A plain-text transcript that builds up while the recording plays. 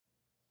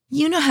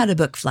You know how to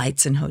book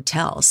flights and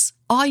hotels.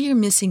 All you're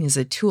missing is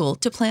a tool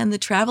to plan the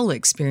travel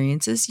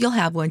experiences you'll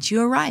have once you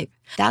arrive.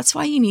 That's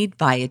why you need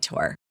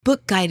Viator.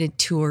 Book guided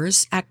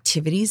tours,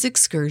 activities,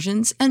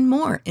 excursions, and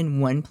more in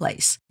one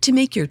place to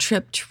make your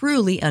trip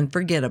truly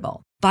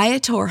unforgettable.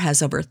 Viator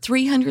has over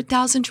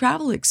 300,000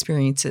 travel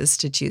experiences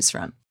to choose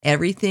from.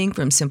 Everything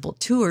from simple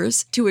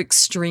tours to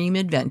extreme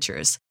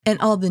adventures and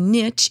all the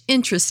niche,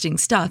 interesting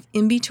stuff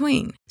in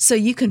between. So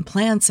you can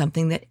plan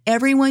something that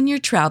everyone you're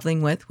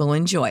traveling with will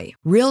enjoy.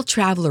 Real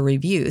traveler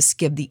reviews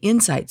give the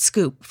inside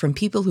scoop from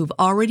people who've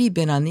already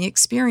been on the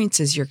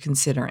experiences you're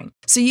considering.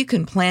 So you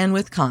can plan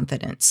with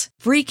confidence.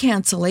 Free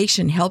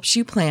cancellation helps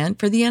you plan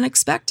for the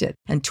unexpected.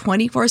 And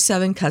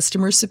 24/7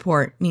 customer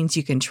support means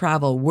you can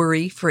travel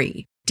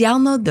worry-free.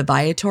 Download the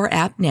Viator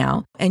app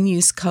now and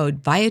use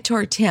code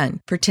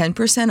Viator10 for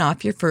 10%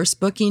 off your first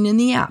booking in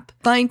the app.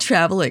 Find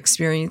travel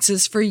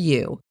experiences for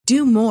you.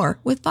 Do more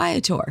with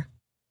Viator.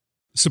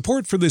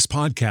 Support for this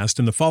podcast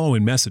and the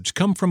following message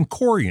come from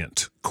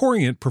Corient.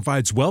 Corient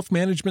provides wealth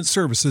management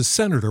services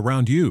centered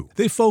around you.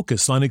 They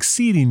focus on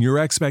exceeding your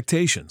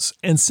expectations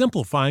and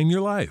simplifying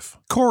your life.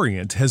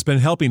 Corient has been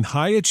helping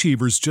high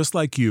achievers just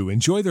like you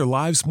enjoy their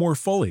lives more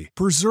fully,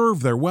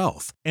 preserve their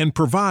wealth, and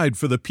provide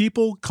for the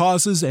people,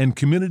 causes, and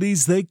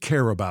communities they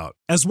care about.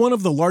 As one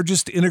of the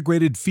largest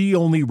integrated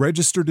fee-only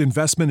registered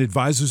investment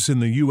advisors in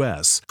the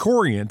U.S.,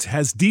 Corient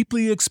has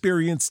deeply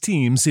experienced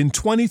teams in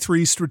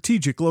 23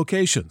 strategic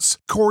locations.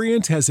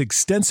 Corient has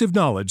extensive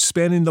knowledge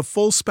spanning the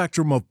full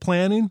spectrum of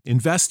planning,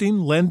 investing,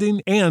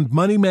 lending, and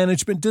money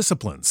management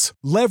disciplines.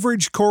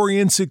 Leverage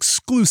Corient's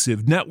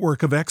exclusive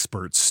network of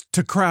experts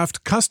to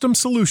craft custom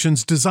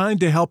solutions designed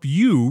to help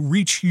you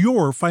reach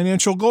your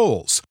financial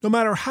goals, no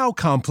matter how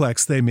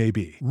complex they may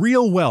be.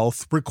 Real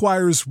wealth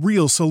requires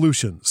real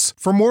solutions.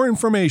 For more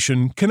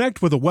information,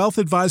 connect with a wealth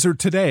advisor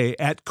today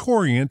at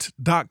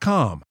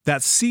Corient.com.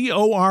 That's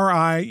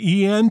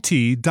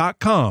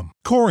Corient.com.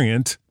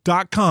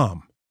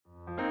 Corient.com.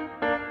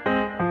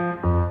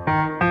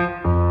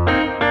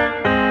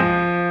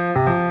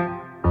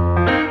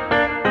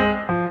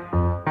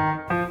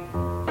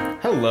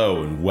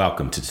 Hello and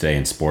welcome to Today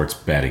in Sports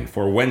Betting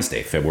for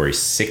Wednesday, February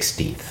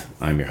 16th.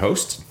 I'm your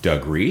host,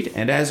 Doug Reed,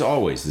 and as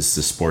always, this is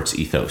the Sports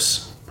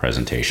Ethos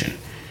presentation.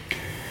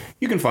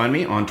 You can find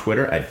me on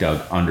Twitter at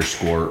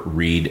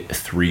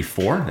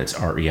Doug_Reed34. That's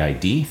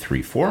REID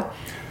 34.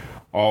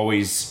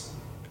 Always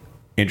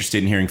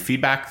interested in hearing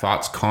feedback,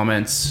 thoughts,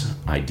 comments,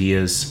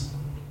 ideas.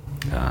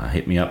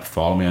 Hit me up,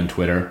 follow me on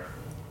Twitter.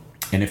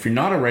 And if you're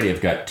not already,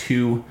 I've got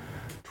two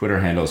Twitter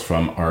handles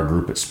from our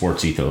group at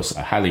Sports Ethos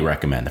I highly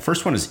recommend. The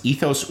first one is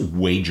Ethos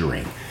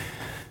Wagering.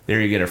 There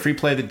you get a free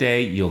play of the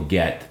day. You'll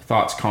get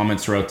thoughts,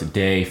 comments throughout the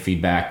day,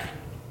 feedback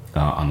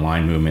on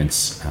line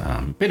movements,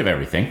 a bit of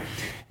everything.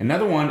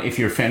 Another one, if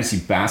you're a fantasy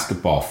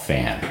basketball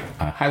fan,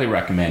 I highly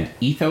recommend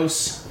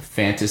Ethos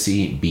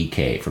Fantasy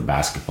BK for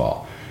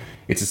basketball.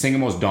 It's the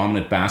single most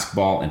dominant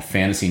basketball and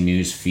fantasy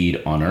news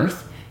feed on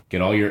earth.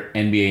 Get all your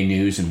NBA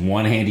news in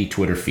one handy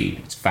Twitter feed.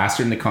 It's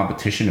faster than the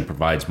competition and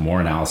provides more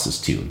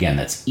analysis too. Again,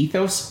 that's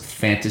Ethos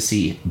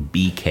Fantasy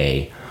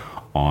BK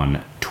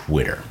on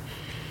Twitter.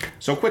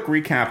 So a quick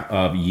recap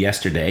of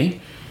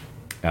yesterday.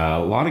 A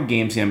lot of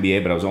games in the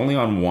NBA, but I was only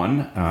on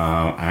one.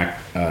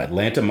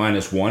 Atlanta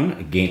 -1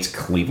 against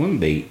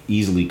Cleveland. They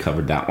easily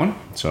covered that one,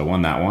 so I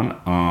won that one.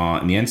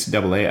 In the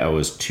NCAA, I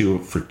was 2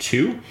 for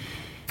 2.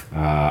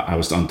 I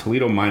was on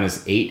Toledo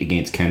 -8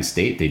 against Kent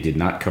State. They did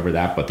not cover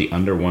that, but the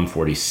under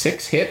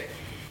 146 hit.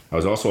 I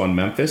was also on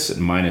Memphis at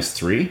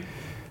 -3,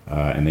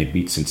 and they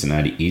beat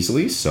Cincinnati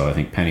easily. So I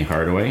think Penny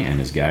Hardaway and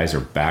his guys are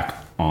back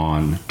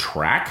on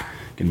track.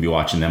 Going to be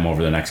watching them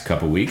over the next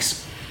couple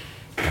weeks,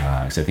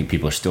 because I think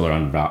people are still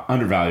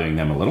undervaluing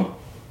them a little.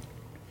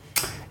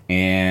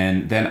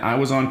 And then I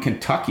was on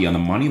Kentucky on the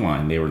money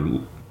line. They were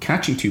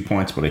catching 2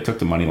 points, but I took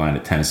the money line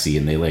at Tennessee,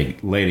 and they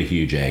laid a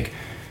huge egg.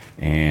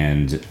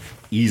 And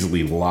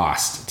easily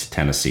lost to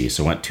Tennessee.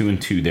 So went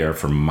 2-2 there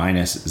for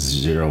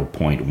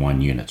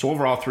 -0.1 units. So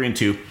overall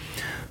 3-2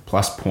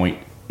 plus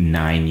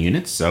 0.9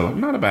 units. So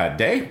not a bad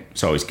day.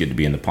 It's always good to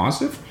be in the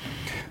positive.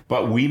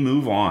 But we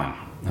move on.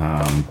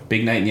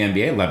 Big night in the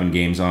NBA, 11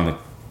 games on the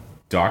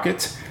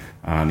docket.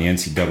 On the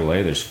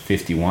NCAA, there's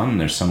 51. And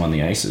there's some on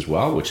the ice as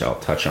well, which I'll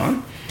touch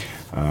on.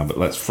 But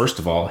let's first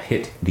of all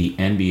hit the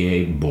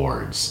NBA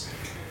boards.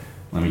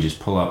 Let me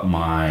just pull up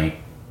my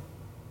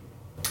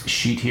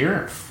sheet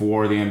here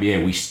for the NBA.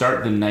 We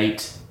start the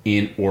night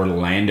in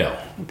Orlando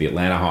with the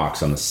Atlanta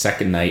Hawks on the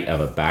second night of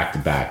a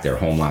back-to-back. They're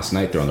home last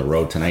night. They're on the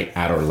road tonight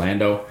at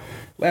Orlando.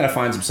 Atlanta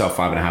finds himself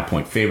 5.5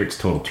 point favorites,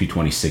 total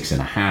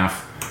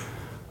 226.5.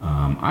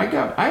 I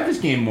have this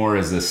game more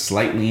as a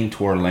slight lean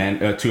to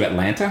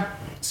Atlanta.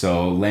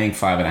 So laying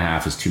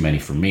 5.5 is too many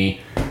for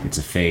me. It's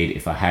a fade.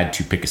 If I had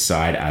to pick a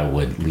side, I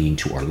would lean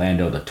to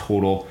Orlando. The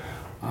total,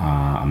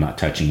 I'm not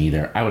touching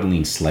either. I would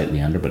lean slightly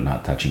under, but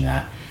not touching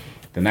that.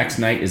 The next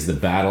night is the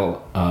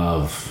battle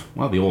of,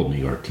 the old New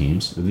York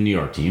teams. The New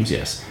York teams,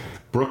 yes.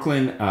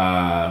 Brooklyn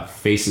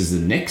faces the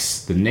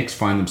Knicks. The Knicks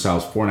find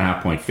themselves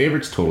 4.5 point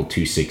favorites, total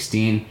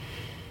 216.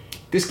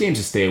 this game's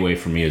a stay away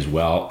from me as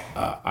well.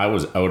 I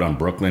was out on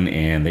Brooklyn,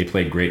 and they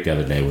played great the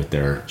other day with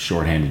their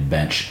shorthanded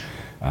bench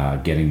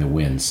getting the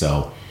win.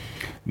 So,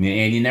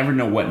 and you never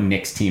know what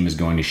Knicks team is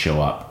going to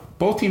show up.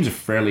 Both teams are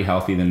fairly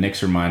healthy. The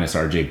Knicks are minus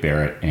RJ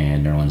Barrett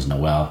and Nerlens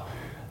Noel.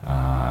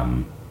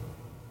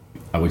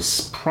 I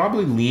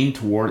would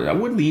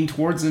lean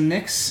towards the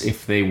Knicks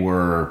if they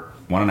were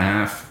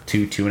 1.5,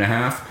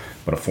 2.5,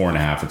 but a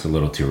 4.5, it's a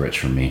little too rich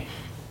for me.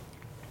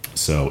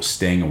 So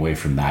staying away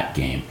from that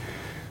game.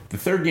 The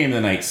third game of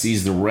the night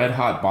sees the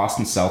red-hot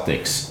Boston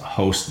Celtics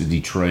host the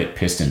Detroit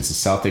Pistons. The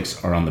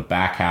Celtics are on the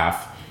back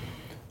half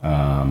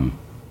of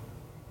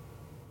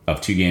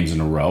 2 games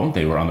in a row.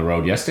 They were on the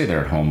road yesterday.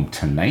 They're at home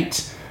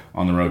tonight.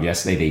 On the road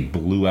yesterday, they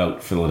blew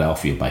out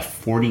Philadelphia by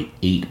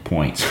 48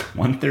 points,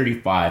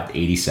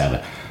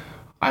 135-87.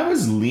 I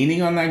was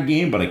leaning on that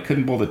game, but I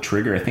couldn't pull the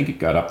trigger. I think it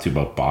got up to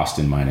about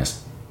Boston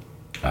minus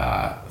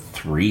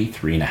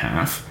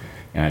 3.5.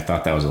 And I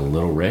thought that was a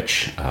little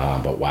rich,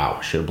 but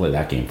wow, should have played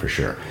that game for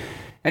sure.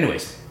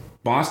 Anyways,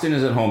 Boston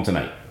is at home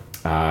tonight,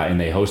 and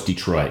they host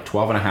Detroit.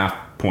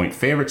 12.5-point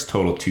favorites,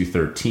 total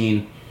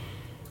 213.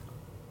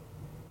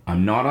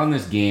 I'm not on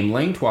this game.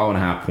 Laying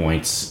 12.5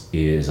 points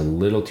is a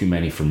little too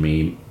many for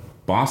me.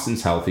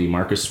 Boston's healthy.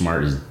 Marcus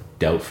Smart is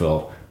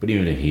doubtful, but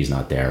even if he's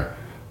not there,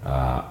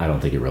 I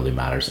don't think it really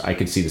matters. I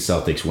could see the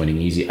Celtics winning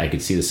easy. I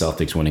could see the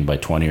Celtics winning by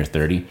 20 or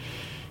 30.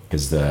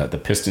 Because the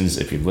Pistons,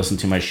 if you've listened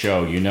to my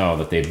show, you know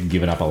that they've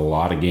given up a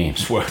lot of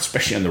games. Well,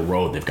 especially on the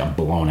road, they've got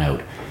blown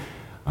out.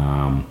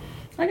 I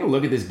can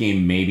look at this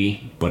game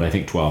maybe, but I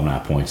think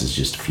 12.5 points is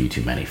just a few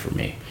too many for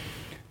me.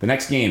 The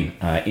next game,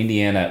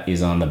 Indiana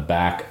is on the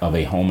back of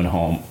a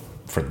home-and-home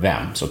for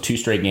them. So 2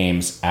 straight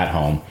games at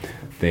home.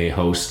 They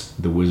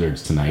host the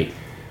Wizards tonight.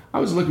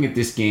 I was looking at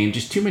this game,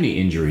 just too many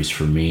injuries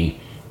for me.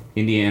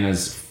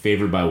 Indiana's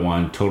favored by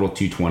 1, total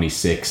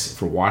 226.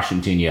 For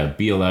Washington, you have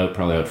Beal out,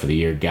 probably out for the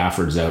year.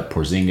 Gafford's out.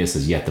 Porzingis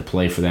is yet to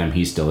play for them.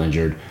 He's still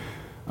injured.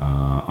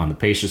 On the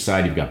Pacers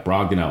side, you've got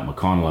Brogdon out,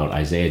 McConnell out,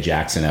 Isaiah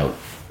Jackson out.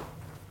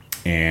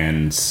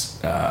 And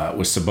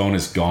with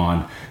Sabonis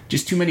gone,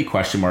 just too many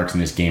question marks in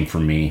this game for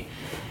me.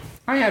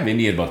 I have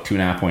Indy at about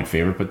 2.5-point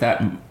favorite, but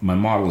that my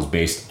model is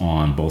based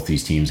on both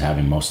these teams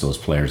having most of those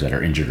players that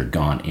are injured or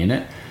gone in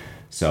it.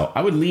 So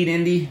I would lead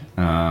Indy,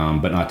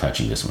 but not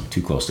touching this one.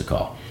 Too close to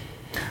call.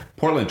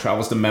 Portland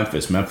travels to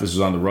Memphis. Memphis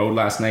was on the road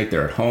last night.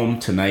 They're at home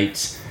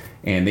tonight,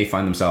 and they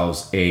find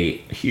themselves a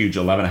huge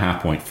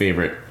 11.5-point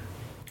favorite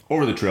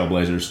over the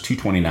Trailblazers.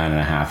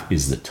 229.5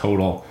 is the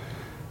total.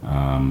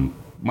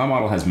 My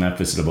model has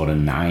Memphis at about a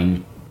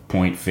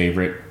 9-point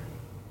favorite.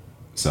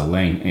 So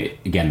laying,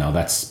 again, though,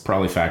 that's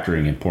probably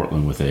factoring in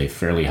Portland with a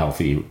fairly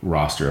healthy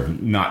roster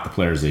of not the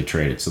players they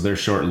traded. So they're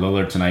short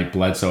Lillard tonight.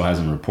 Bledsoe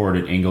hasn't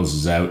reported. Ingles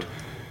is out.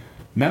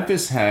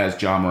 Memphis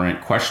has Ja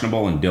Morant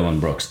questionable and Dylan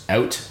Brooks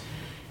out.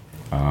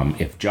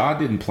 If Ja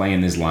didn't play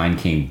and this line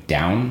came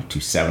down to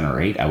 7 or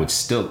 8, I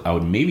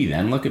would maybe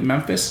then look at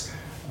Memphis.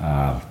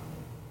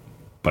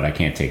 But I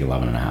can't take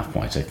 11.5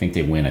 points. I think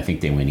they win. I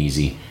think they win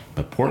easy.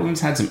 But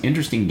Portland's had some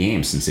interesting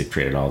games since they've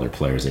traded all their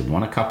players. They've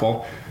won a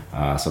couple.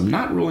 So I'm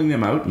not ruling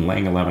them out, and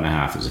laying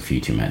 11.5 is a few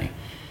too many.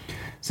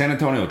 San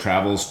Antonio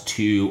travels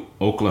to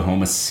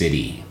Oklahoma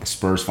City. The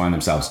Spurs find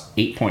themselves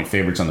 8-point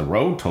favorites on the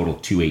road, total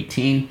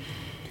 218.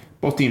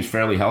 Both teams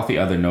fairly healthy,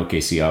 other than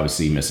OKC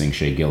obviously missing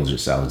Shai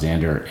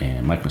Gilgeous-Alexander,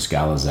 and Mike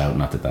Muscala's out.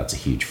 Not that that's a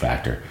huge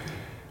factor.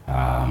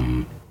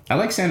 I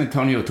like San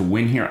Antonio to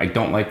win here. I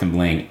don't like them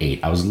laying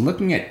 8. I was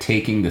looking at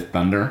taking the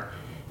Thunder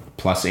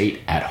plus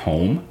 8 at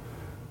home.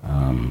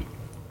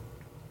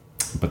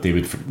 But they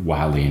were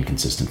wildly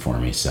inconsistent for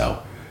me,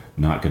 so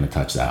not going to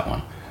touch that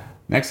one.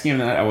 Next game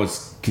that I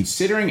was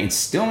considering and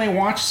still may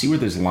watch, see where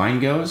this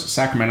line goes.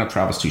 Sacramento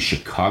travels to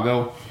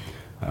Chicago.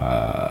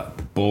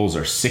 The Bulls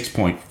are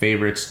 6-point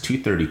favorites.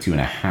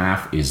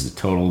 232.5 is the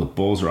total. The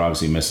Bulls are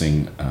obviously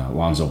missing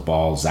Lonzo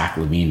Ball. Zach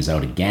LaVine is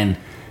out again,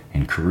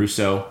 and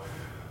Caruso.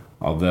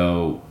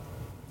 Although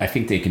I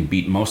think they can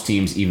beat most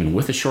teams even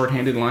with a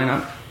shorthanded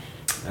lineup.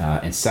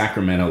 And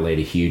Sacramento laid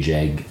a huge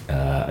egg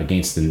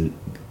against the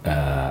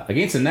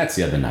Nets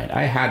the other night.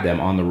 I had them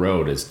on the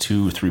road as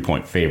 2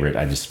 3-point favorite.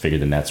 I just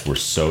figured the Nets were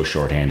so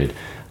shorthanded,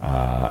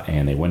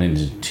 and they went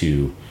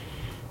into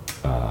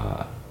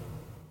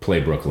play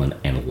Brooklyn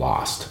and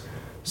lost.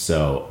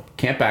 So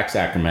can't back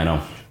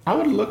Sacramento.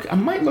 I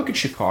might look at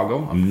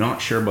Chicago. I'm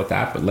not sure about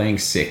that, but laying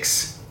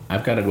 6.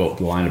 I've got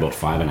the line about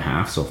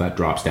 5.5. So if that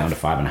drops down to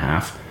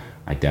 5.5,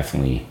 I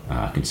definitely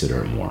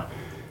consider it more.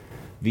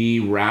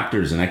 The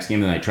Raptors, the next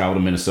game of the night, travel to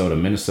Minnesota.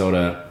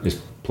 Minnesota is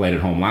played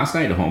at home last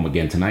night, at home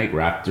again tonight.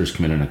 Raptors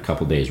come in a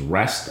couple days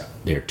rest.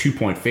 They're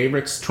 2-point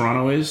favorites.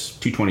 Toronto is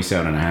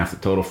 227.5 the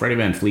total. Freddie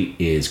VanVleet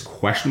is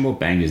questionable,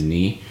 banged his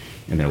knee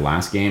in their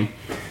last game.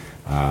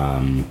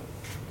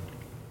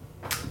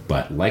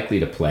 But likely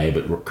to play,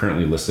 but we're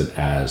currently listed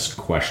as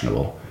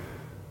questionable.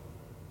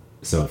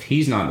 So if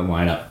he's not in the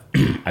lineup,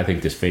 I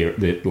think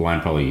the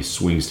line probably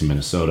swings to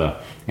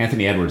Minnesota.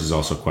 Anthony Edwards is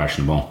also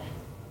questionable.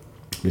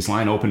 This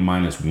line opened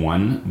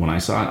 -1 when I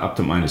saw it, up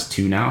to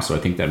 -2 now, so I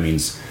think that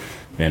means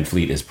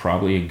VanVleet is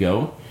probably a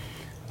go.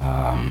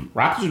 Raptors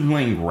have been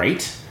playing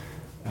great.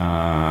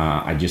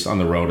 I just on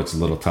the road, it's a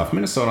little tough.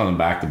 Minnesota on the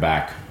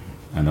back-to-back.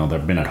 I know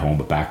they've been at home,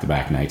 but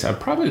back-to-back nights. I'd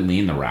probably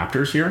lean the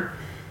Raptors here.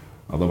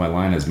 Although my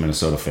line has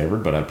Minnesota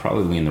favored, but I'd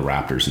probably lean the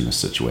Raptors in this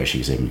situation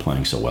because they've been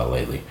playing so well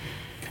lately.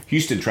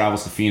 Houston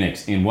travels to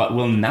Phoenix in what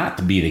will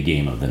not be the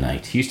game of the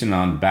night. Houston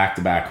on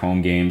back-to-back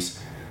home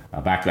games,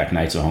 back-to-back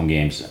nights of home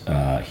games.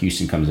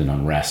 Houston comes in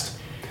on rest.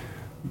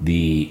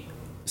 The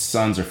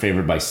Suns are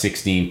favored by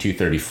 16.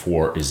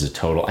 234 is the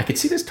total. I could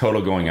see this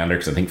total going under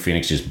because I think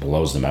Phoenix just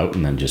blows them out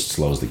and then just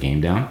slows the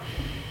game down.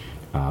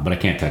 But I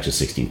can't touch a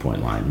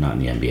 16-point line, not in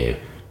the NBA.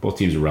 Both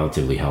teams are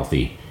relatively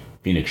healthy.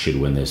 Phoenix should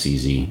win this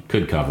easy,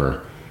 could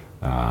cover,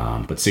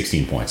 but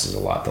 16 points is a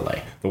lot to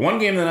lay. The one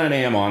game that I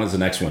am on is the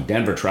next one.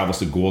 Denver travels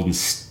to Golden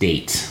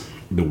State.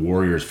 The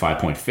Warriors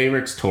 5-point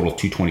favorites, total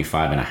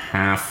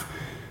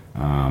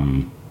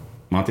 225.5.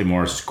 Monte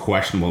Morris is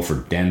questionable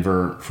for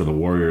Denver. For the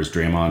Warriors,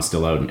 Draymond's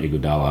still out and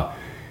Iguodala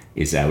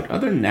is out.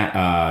 Other than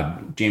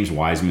that, James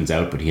Wiseman's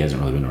out, but he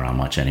hasn't really been around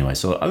much anyway.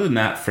 So other than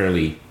that,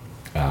 fairly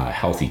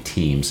healthy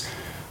teams.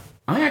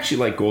 I actually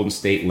like Golden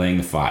State laying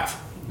the 5.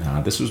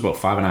 This was about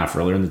 5.5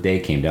 earlier in the day,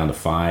 came down to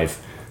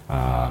 5.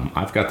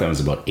 I've got them as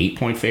about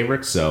 8-point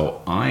favorites,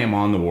 so I am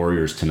on the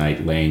Warriors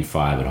tonight laying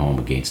 5 at home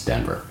against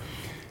Denver.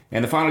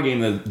 And the final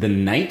game of the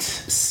night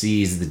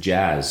sees the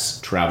Jazz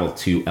travel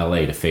to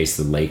LA to face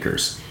the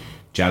Lakers.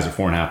 Jazz are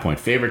 4.5-point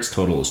favorites,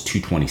 total is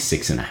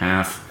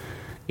 226.5.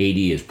 AD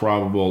is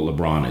probable,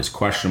 LeBron is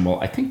questionable.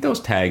 I think those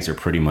tags are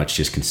pretty much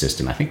just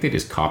consistent. I think they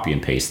just copy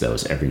and paste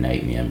those every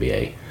night in the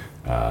NBA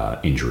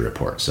injury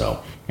report.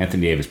 So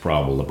Anthony Davis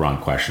probable,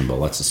 LeBron questionable.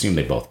 Let's assume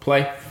they both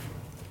play.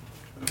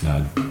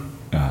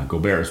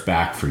 Gobert is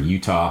back for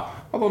Utah,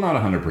 although not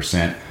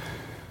 100%.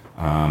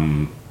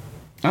 I'm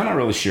not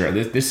really sure.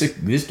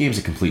 This game's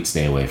a complete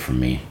stay away from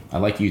me. I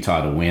like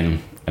Utah to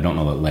win. I don't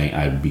know that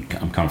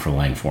I'm comfortable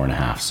laying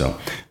 4.5. So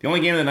the only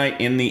game of the night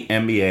in the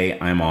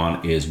NBA I'm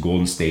on is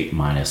Golden State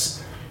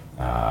minus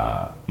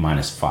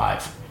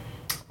 5.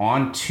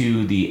 On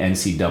to the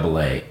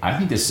NCAA. I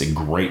think this is a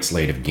great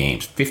slate of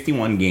games.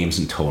 51 games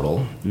in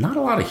total. Not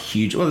a lot of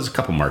huge. Well, there's a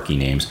couple marquee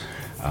names,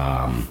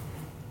 but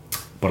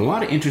a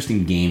lot of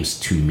interesting games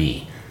to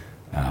me.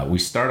 We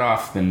start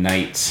off the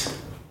night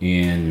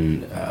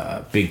in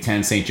Big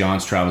Ten. St.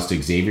 John's travels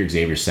to Xavier.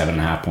 Xavier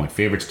 7.5-point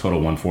favorites.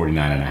 Total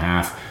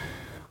 149.5.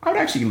 I would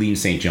actually lean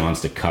St.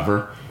 John's to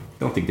cover.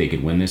 Don't think they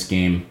could win this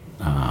game,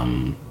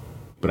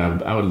 but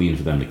I would lean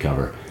for them to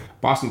cover.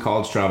 Boston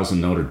College travels to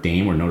Notre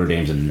Dame, where Notre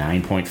Dame's a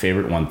 9-point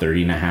favorite,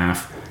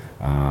 130.5.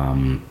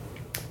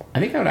 I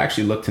think I would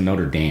actually look to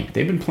Notre Dame.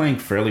 They've been playing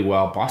fairly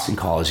well. Boston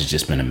College has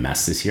just been a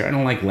mess this year. I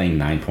don't like laying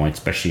 9 points,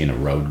 especially in a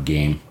road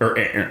game or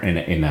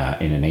in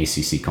an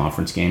ACC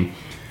conference game.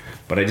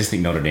 But I just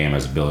think Notre Dame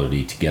has the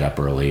ability to get up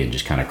early and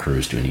just kind of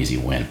cruise to an easy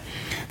win.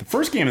 The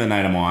first game of the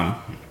night I'm on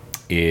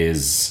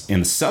is in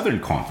the Southern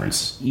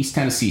Conference. East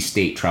Tennessee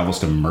State travels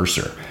to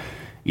Mercer.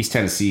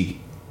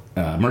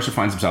 Mercer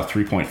finds himself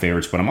 3-point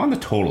favorites, but I'm on the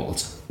total.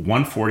 It's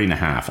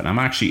 140.5, and I'm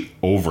actually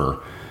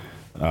over.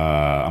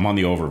 I'm on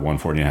the over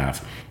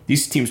 140.5.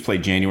 These teams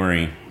played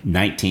January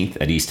 19th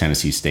at East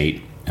Tennessee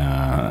State,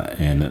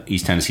 and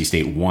East Tennessee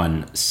State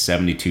won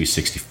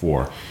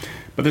 72-64.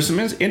 But there's some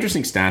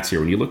interesting stats here.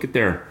 When you look at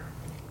their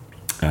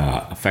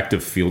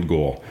effective field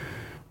goal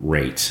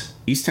rate,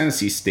 East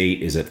Tennessee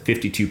State is at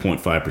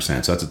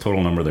 52.5%, so that's the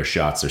total number of their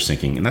shots they're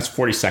sinking, and that's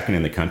 42nd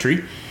in the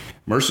country.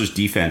 Mercer's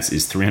defense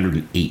is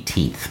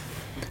 318th,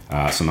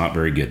 so not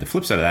very good. The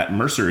flip side of that,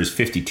 Mercer is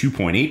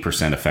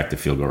 52.8% effective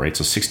field goal rate,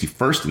 so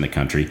 61st in the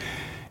country,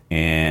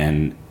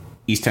 and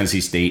East Tennessee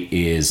State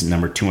is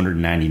number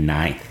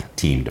 299th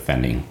team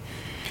defending.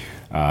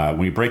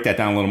 When you break that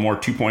down a little more,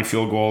 2-point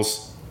field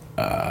goals,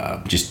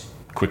 just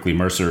quickly,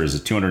 Mercer is a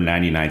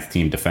 299th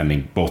team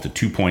defending both the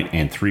 2-point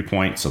and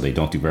 3-point, so they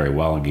don't do very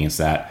well against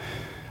that.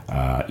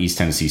 East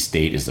Tennessee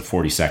State is the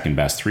 42nd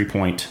best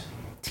 3-point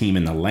team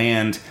in the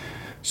land.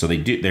 So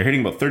they're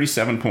hitting about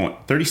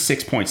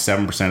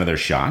 36.7% of their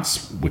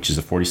shots, which is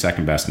the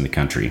 42nd best in the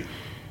country.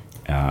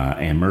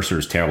 And Mercer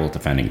is terrible at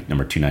defending,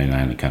 number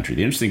 299 in the country.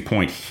 The interesting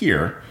point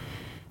here,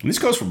 and this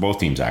goes for both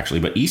teams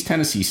actually, but East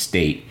Tennessee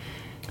State,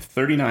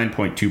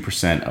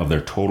 39.2% of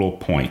their total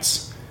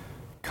points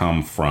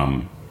come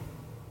from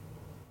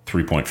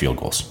 3-point field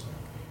goals.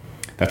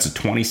 That's the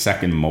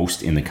 22nd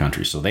most in the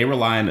country. So they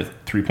rely on the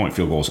 3-point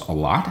field goals a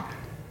lot,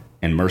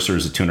 and Mercer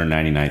is the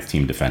 299th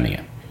team defending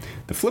it.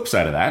 The flip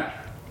side of that,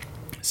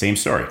 same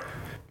story.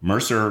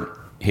 Mercer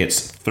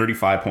hits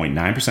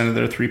 35.9% of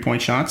their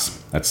 3-point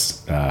shots.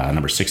 That's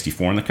number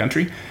 64 in the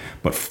country.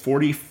 But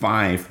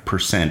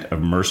 45%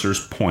 of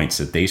Mercer's points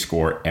that they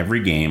score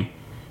every game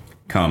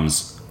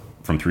comes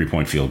from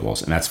 3-point field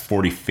goals, and that's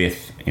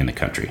 45th in the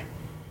country.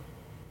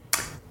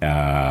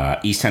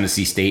 East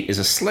Tennessee State is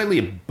a slightly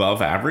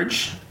above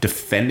average,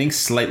 defending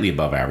slightly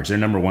above average. They're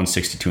number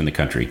 162 in the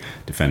country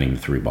defending the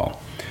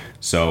 3-ball.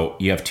 So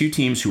you have two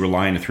teams who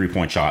rely on the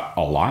 3-point shot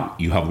a lot.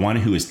 You have one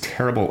who is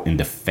terrible in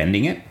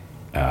defending it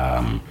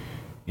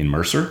in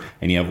Mercer,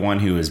 and you have one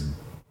who is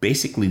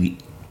basically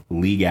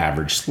league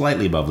average,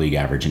 slightly above league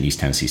average in East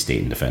Tennessee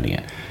State in defending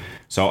it.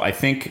 So I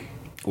think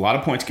a lot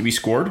of points can be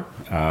scored.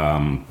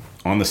 On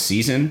the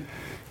season,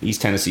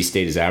 East Tennessee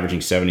State is averaging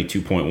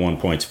 72.1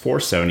 points for,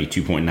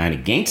 72.9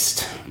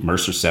 against.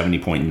 Mercer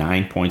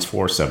 70.9 points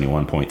for,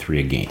 71.3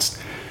 against.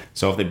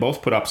 So if they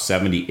both put up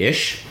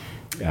 70-ish,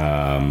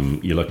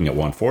 you're looking at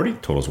 140.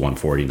 Total's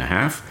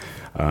 140.5.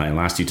 And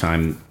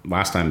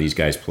last time these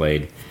guys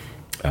played,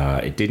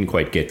 it didn't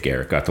quite get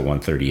there. It got to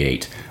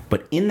 138.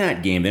 But in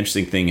that game, the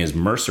interesting thing is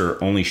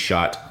Mercer only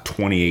shot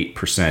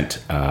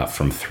 28%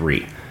 from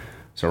three.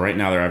 So right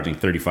now they're averaging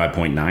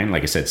 35.9.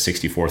 Like I said,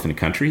 64th in the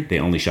country. They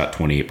only shot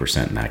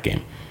 28% in that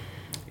game.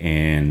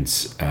 And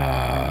so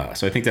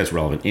I think that's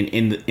relevant.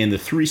 In the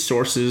three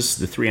sources,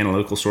 the three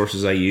analytical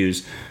sources I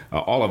use,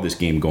 all of this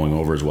game going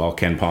over as well.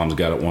 Ken Palm's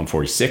got it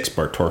 146,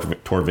 Bart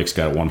Torvik's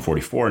got it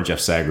 144, and Jeff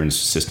Sagarin's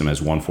system has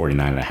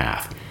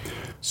 149.5.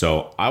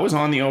 So I was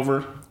on the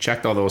over,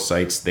 checked all those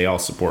sites. They all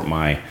support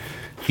my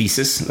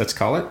thesis, let's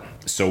call it.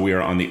 So we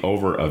are on the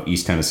over of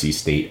East Tennessee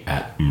State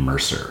at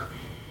Mercer.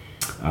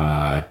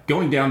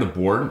 Going down the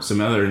board,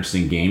 some other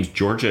interesting games.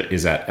 Georgia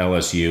is at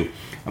LSU.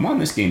 I'm on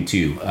this game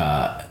too.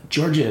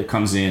 Georgia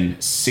comes in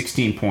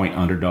 16-point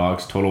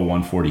underdogs, total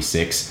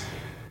 146.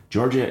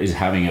 Georgia is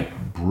having a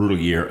brutal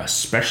year,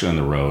 especially on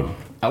the road.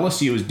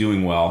 LSU is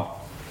doing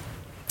well.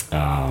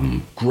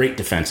 Great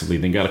defensively.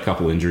 They got a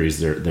couple injuries.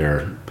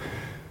 Their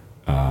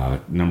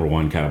number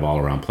one kind of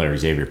all-around player,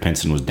 Xavier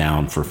Pinson, was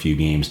down for a few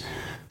games.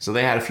 So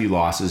they had a few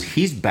losses.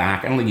 He's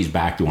back. I don't think he's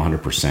back to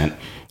 100%.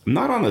 I'm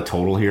not on the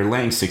total here.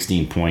 Laying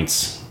 16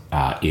 points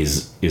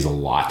is a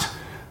lot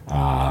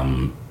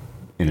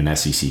in an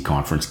SEC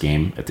conference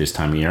game at this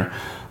time of year.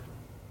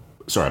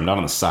 Sorry, I'm not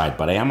on the side,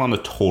 but I am on the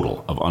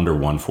total of under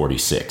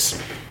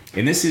 146.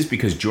 And this is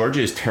because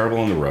Georgia is terrible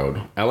on the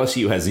road.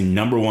 LSU has the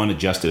number one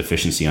adjusted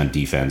efficiency on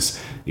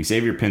defense.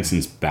 Xavier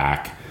Pinson's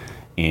back.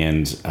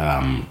 And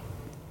I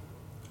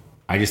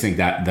just think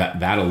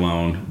that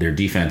alone, their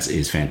defense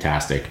is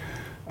fantastic.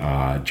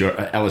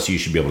 LSU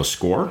should be able to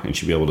score and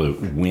should be able to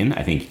win,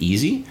 I think,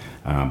 easy.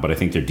 But I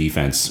think their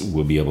defense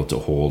will be able to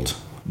hold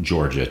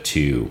Georgia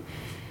to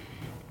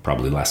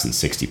probably less than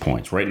 60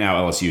 points. Right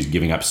now, LSU is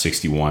giving up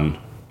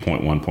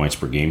 61.1 points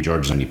per game.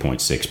 Georgia's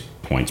 90.6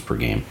 points per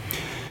game.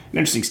 An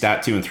interesting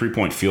stat, too, in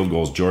three-point field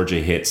goals, Georgia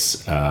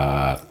hits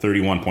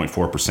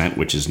 31.4%,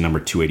 which is number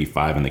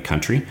 285 in the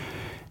country.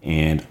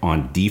 And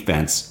on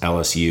defense,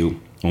 LSU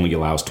only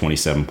allows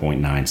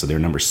 27.9, so they're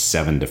number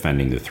 7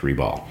 defending the three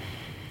ball.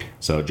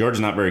 So Georgia's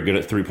not very good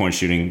at three-point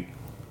shooting.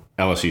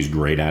 LSU's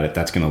great at it.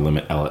 That's going to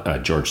limit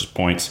Georgia's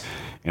points.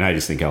 And I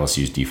just think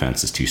LSU's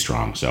defense is too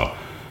strong. So,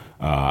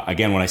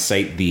 again, when I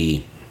cite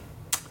the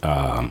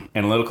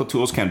analytical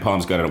tools, Ken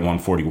Palm's got it at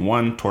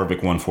 141, Torvik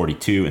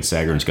 142, and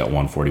Sagarin's got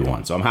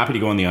 141. So I'm happy to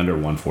go on the under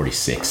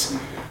 146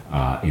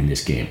 in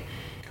this game.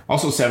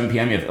 Also, 7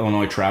 p.m., you have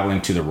Illinois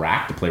traveling to the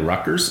RAC to play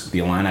Rutgers. The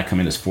Illini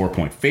come in as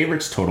 4-point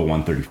favorites, total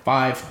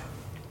 135.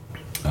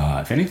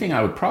 If anything,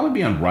 I would probably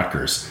be on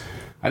Rutgers.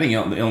 I think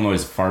Illinois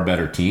is a far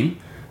better team,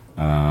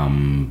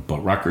 but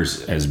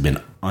Rutgers has been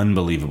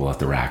unbelievable at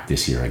the RAC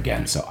this year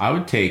again. So I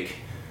would take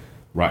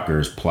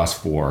Rutgers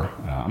 +4.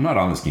 I'm not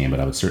on this game, but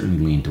I would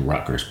certainly lean to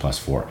Rutgers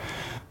 +4.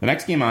 The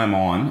next game I'm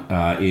on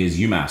is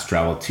UMass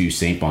travel to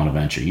St.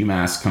 Bonaventure.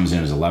 UMass comes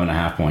in as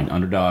 11.5-point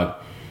underdog,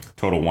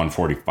 total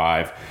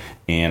 145,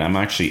 and I'm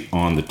actually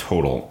on the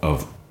total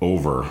of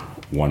over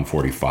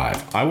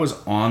 145. I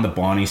was on the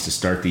Bonnies to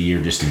start the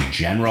year just in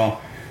general,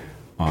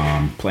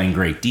 playing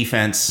great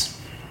defense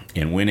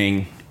and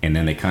winning, and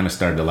then they kind of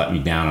started to let me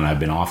down, and I've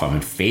been off. I've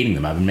been fading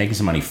them. I've been making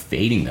some money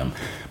fading them.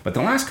 But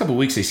the last couple of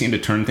weeks, they seem to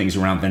turn things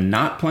around. They're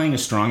not playing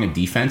as strong a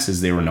defense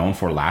as they were known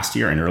for last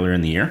year and earlier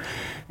in the year,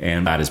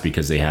 and that is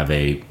because they have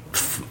if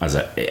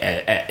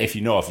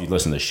you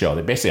listen to the show,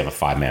 they basically have a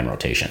 5-man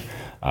rotation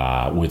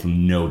with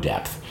no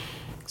depth.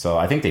 So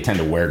I think they tend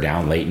to wear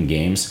down late in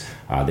games.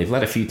 They've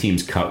let a few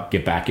teams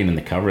get back in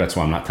the cover. That's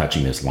why I'm not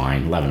touching this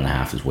line.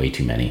 11.5 is way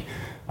too many.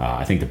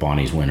 I think the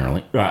Bonnies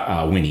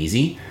win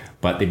easy.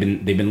 But they've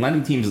been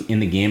letting teams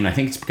in the game, and I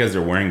think it's because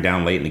they're wearing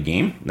down late in the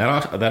game.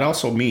 That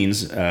also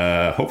means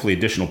hopefully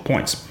additional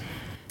points.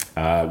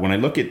 When I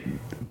look at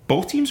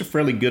both teams are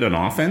fairly good on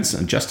offense,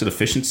 adjusted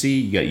efficiency.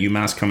 You got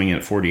UMass coming in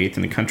at 48th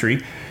in the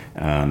country.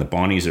 The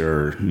Bonnies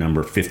are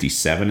number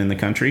 57 in the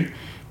country.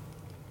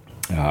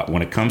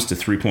 When it comes to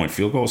three-point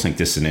field goals, I think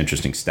this is an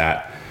interesting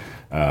stat.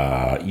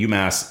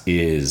 UMass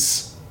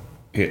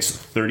hits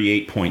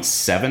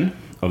 38.7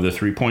 of the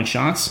three-point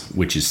shots,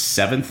 which is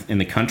 7th in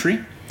the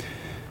country.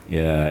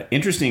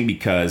 Interesting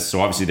because, so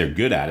obviously they're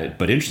good at it,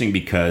 but interesting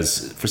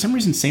because for some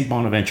reason St.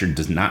 Bonaventure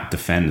does not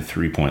defend the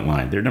three-point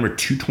line. They're number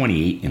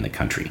 228 in the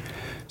country.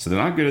 So they're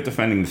not good at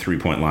defending the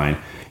three-point line.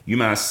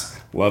 UMass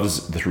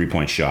loves the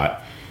three-point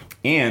shot.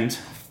 And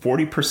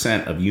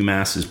 40% of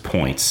UMass's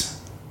points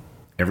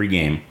every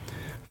game,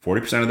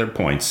 40% of their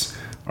points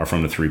are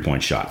from the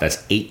three-point shot.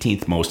 That's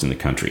 18th most in the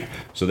country.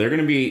 So they're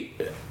going to be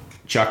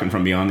chucking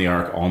from beyond the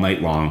arc all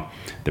night long.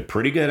 They're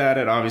pretty good at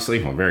it,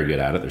 obviously. Well, very good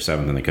at it. They're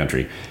 7th in the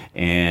country.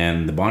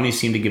 And the Bonnies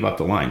seem to give up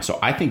the line. So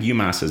I think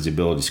UMass has the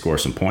ability to score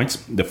some points.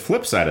 The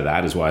flip side of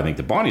that is why I think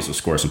the Bonnies will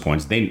score some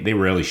points. They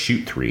rarely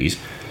shoot threes.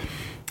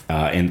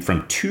 And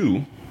from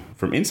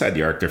inside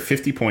the arc, they're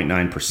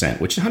 50.9%,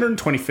 which is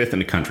 125th in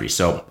the country.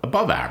 So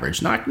above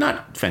average.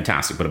 Not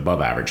fantastic, but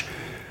above average.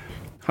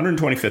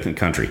 125th in the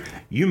country.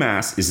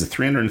 UMass is the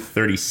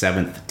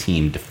 337th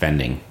team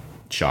defending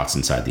shots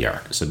inside the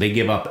arc. So they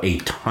give up a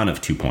ton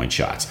of 2-point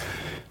shots.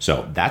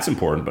 So that's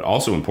important, but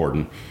also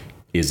important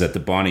is that the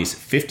Bonnies,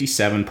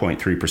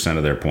 57.3%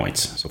 of their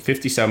points. So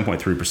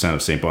 57.3%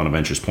 of St.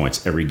 Bonaventure's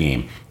points every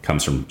game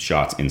comes from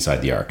shots inside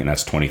the arc, and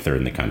that's 23rd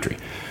in the country.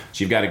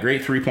 So you've got a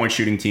great 3-point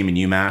shooting team in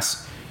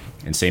UMass,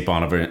 and St.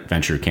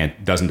 Bonaventure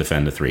doesn't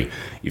defend a 3.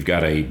 You've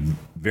got a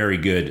very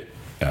good,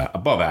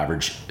 above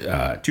average,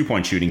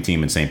 2-point shooting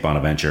team in St.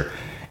 Bonaventure,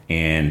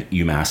 and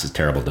UMass is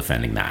terrible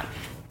defending that.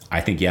 I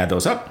think you add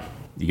those up,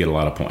 you get a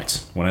lot of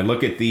points. When I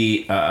look at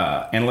the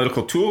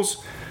analytical tools,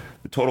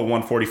 the total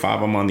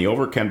 145, I'm on the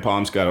over. Ken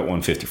Palm's got it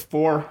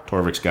 154.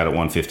 Torvik's got it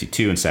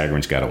 152. And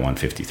Sagarin's got it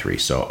 153.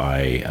 So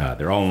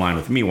they're all in line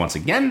with me once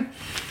again.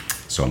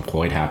 So I'm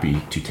quite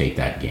happy to take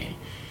that game.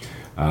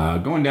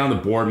 Going down the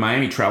board,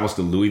 Miami travels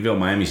to Louisville.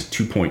 Miami's a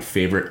 2-point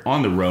favorite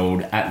on the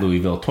road at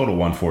Louisville. Total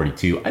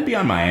 142. I'd be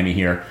on Miami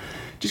here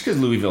just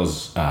because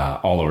Louisville's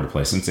all over the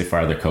place. Since they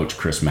fired their coach,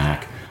 Chris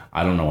Mack,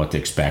 I don't know what to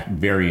expect.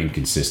 Very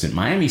inconsistent.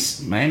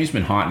 Miami's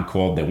been hot and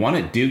cold. They won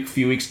at Duke a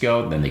few weeks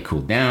ago. Then they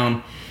cooled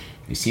down.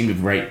 They seem to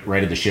have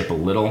righted the ship a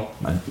little.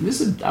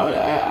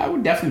 I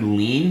would definitely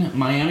lean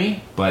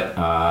Miami, but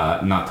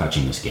not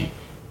touching this game.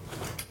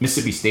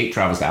 Mississippi State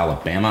travels to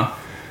Alabama.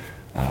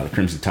 The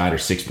Crimson Tide are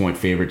 6-point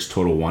favorites,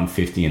 total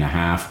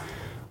 150.5.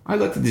 I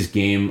looked at this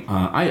game.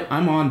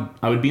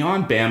 I would be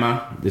on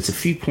Bama. It's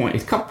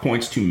a couple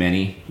points too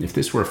many. If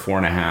this were a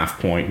 4.5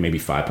 point, maybe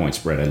 5-point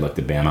spread, I'd look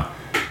at Bama.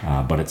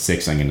 But at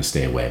 6, I'm going to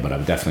stay away. But I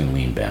would definitely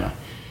lean Bama.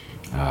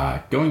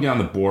 Going down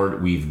the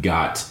board, we've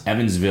got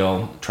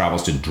Evansville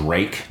travels to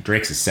Drake.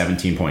 Drake's a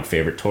 17-point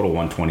favorite, total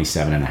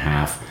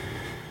 127.5.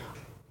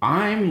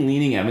 I'm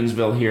leaning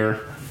Evansville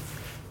here.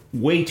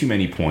 Way too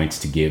many points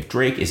to give.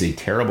 Drake is a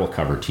terrible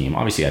cover team.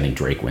 Obviously, I think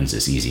Drake wins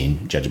this easy,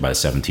 and judging by the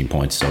 17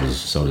 points,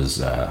 so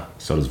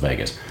does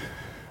Vegas.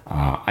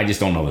 I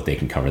just don't know that they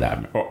can cover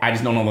that, or I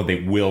just don't know that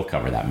they will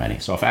cover that many.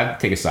 So if I had to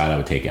take a side, I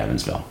would take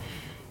Evansville.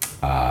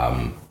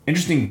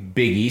 Interesting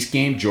Big East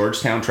game.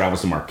 Georgetown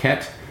travels to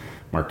Marquette.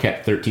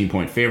 Marquette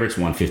 13-point favorites,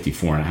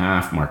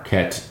 154.5.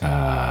 Marquette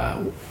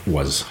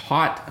was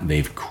hot.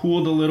 They've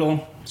cooled a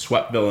little.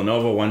 Swept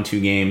Villanova, won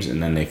 2 games,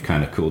 and then they've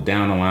kind of cooled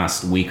down the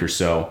last week or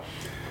so.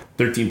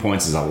 13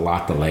 points is a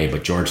lot to lay,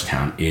 but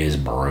Georgetown is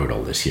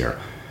brutal this year.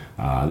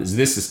 This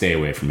is to stay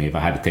away from me. If I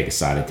had to take a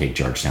side, I'd take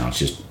Georgetown. It's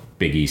just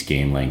Big East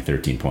game. Laying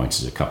 13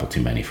 points is a couple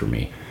too many for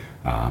me,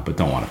 but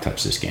don't want to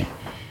touch this game.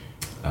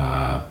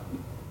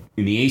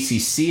 In the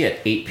ACC at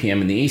 8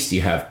 p.m. in the East,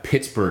 you have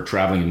Pittsburgh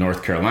traveling to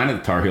North Carolina. The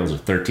Tar Heels are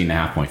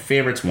 13.5-point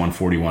favorites.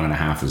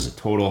 141.5 is the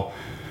total.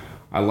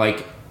 I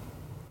like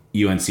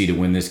UNC to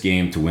win this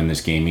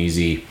game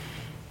easy.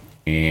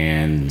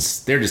 And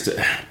they're just...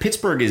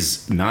 Pittsburgh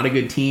is not a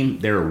good team.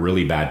 They're a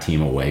really bad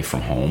team away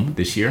from home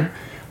this year.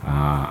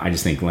 I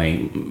just think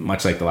laying,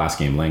 much like the last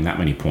game, laying that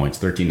many points,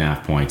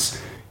 13.5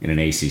 points in an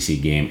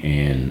ACC game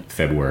in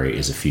February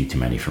is a few too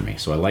many for me.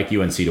 So I like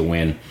UNC to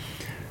win.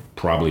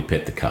 Probably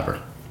Pitt the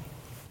cover.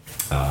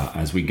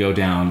 As we go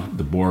down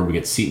the board, we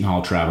get Seton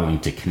Hall traveling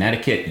to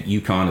Connecticut.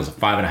 UConn is a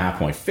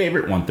 5.5-point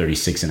favorite,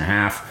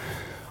 136.5.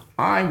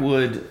 I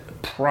would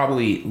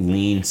probably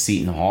lean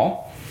Seton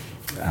Hall.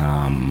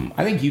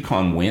 I think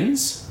UConn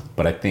wins,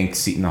 but I think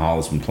Seton Hall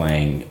has been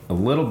playing a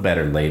little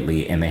better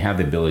lately, and they have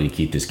the ability to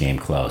keep this game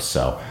close.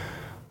 So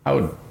I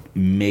would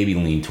maybe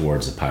lean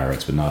towards the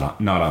Pirates, but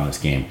not on this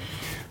game.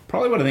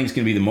 Probably what I think is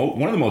going to be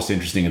one of the most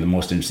interesting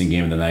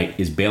game of the night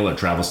is Baylor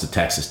travels to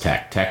Texas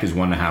Tech. Tech is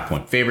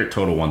 1.5-point favorite,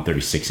 total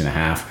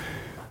 136.5.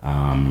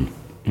 I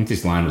think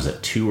this line was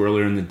at 2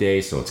 earlier in the day,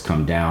 so it's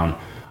come down.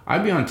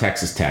 I'd be on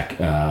Texas Tech.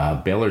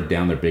 Baylor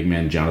down their big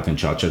man, Jonathan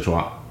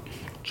Chachwama.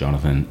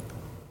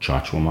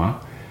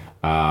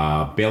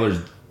 Baylor's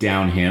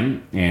down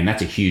him, and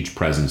that's a huge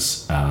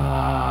presence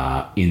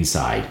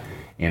inside.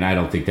 And I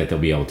don't think that they'll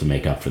be able to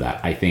make up for that.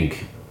 I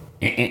think,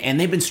 and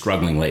they've been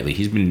struggling lately.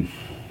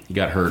 He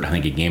got hurt, I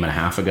think, a game and a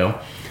half ago.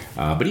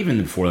 But even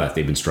before that,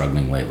 they've been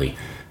struggling lately.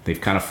 They've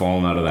kind of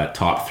fallen out of that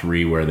top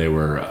 3 where they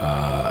were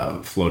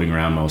floating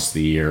around most of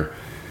the year.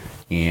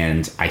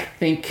 And I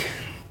think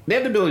they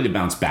have the ability to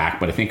bounce back,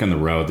 but I think on the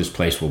road, this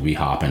place will be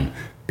hopping.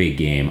 Big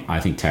game. I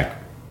think Tech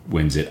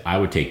wins it. I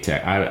would take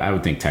Tech. I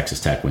would think Texas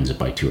Tech wins it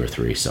by 2 or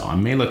 3. So I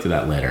may look to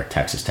that later.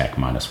 Texas Tech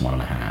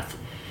 -1.5.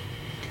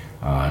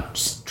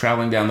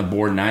 Traveling down the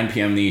board, 9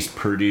 p.m. in the East,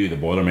 Purdue, the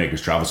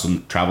Boilermakers travel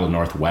to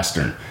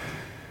Northwestern.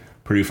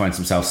 Purdue finds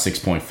themselves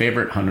 6-point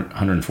favorite.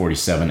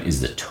 147 is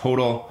the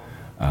total.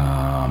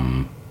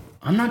 I'm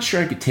not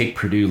sure I could take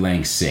Purdue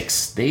laying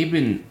 6. They've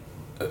been,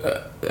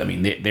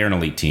 they're an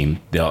elite team.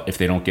 They'll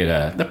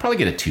probably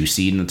get a 2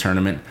 seed in the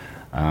tournament.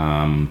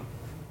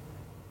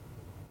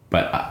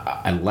 But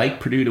I like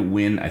Purdue to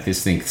win. I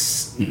just think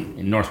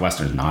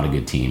Northwestern is not a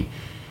good team.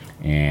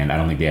 And I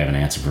don't think they have an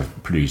answer for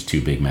Purdue's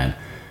two big men.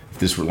 If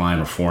this line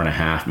were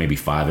 4.5, maybe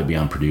 5, it'd be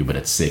on Purdue. But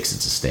at 6,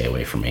 it's a stay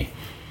away for me.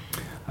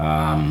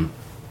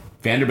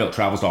 Vanderbilt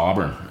travels to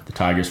Auburn. The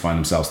Tigers find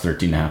themselves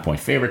 13.5-point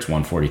favorites.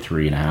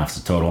 143.5 is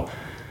the total.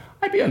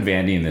 I'd be on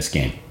Vandy in this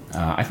game.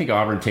 I think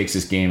Auburn takes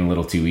this game a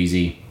little too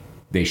easy.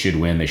 They should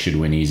win. They should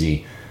win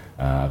easy.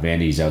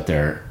 Vandy's out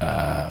there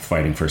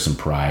fighting for some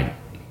pride.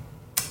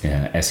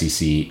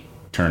 SEC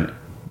turn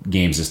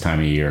games this time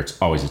of year.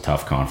 It's always a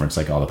tough conference,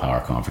 like all the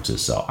power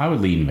conferences. So I would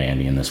lead in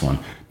Vandy in this one.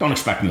 Don't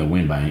expect them to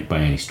win by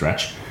any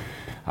stretch.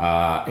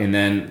 And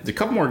then a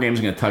couple more games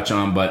I'm going to touch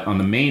on, but on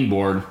the main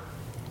board,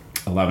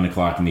 11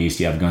 o'clock in the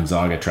East, you have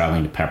Gonzaga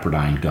traveling to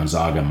Pepperdine.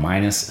 Gonzaga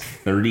minus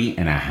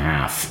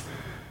 30.5.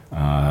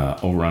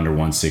 Over under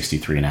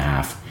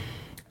 163.5.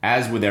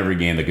 As with every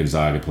game that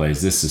Gonzaga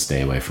plays, this is a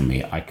stay away from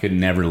me. I could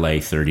never lay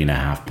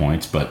 30.5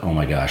 points, but oh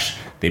my gosh,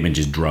 they've been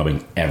just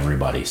drubbing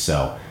everybody.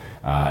 So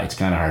it's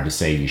kind of hard to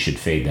say you should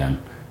fade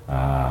them.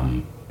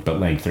 But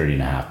laying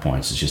 30.5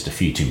 points is just a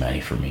few too many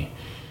for me.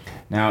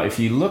 Now, if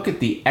you look at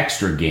the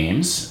extra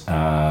games,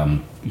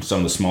 some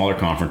of the smaller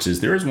conferences,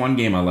 there is one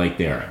game I like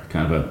there.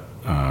 Kind of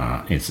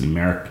it's in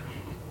America.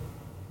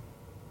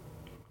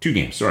 2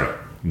 games, sorry,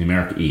 in the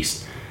America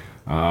East.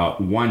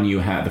 One you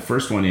have, the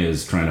first one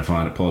is trying to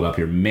find it, pull it up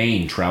here.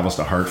 Maine travels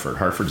to Hartford.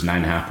 Hartford's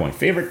 9.5-point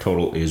favorite.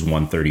 Total is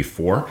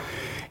 134.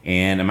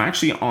 And I'm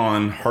actually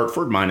on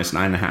Hartford minus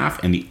 9.5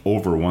 and the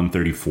over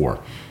 134.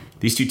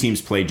 These two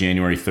teams play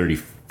January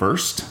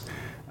 31st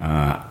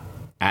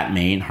at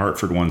Maine.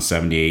 Hartford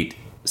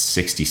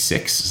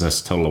 178.66. So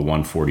that's a total of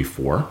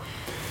 144.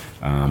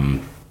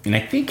 And I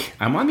think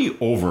I'm on the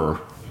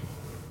over.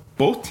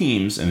 Both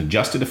teams in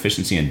adjusted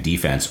efficiency and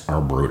defense are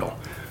brutal.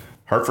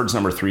 Hartford's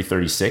number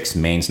 336,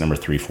 Maine's number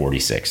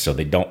 346. So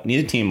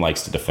neither team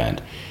likes to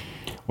defend.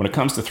 When it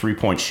comes to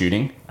 3-point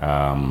shooting,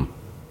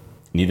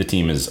 neither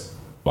team is,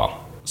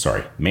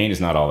 Maine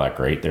is not all that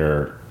great.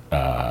 They're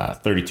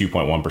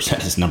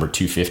 32.1% is number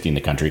 250 in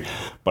the country.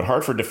 But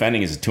Hartford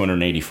defending is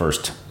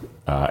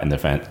 281st in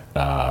defense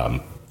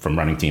from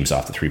running teams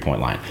off the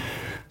 3-point line.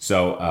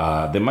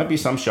 So there might be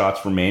some shots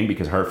for Maine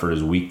because Hartford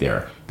is weak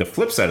there. The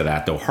flip side of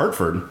that, though,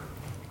 Hartford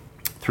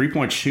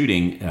 3-point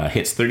shooting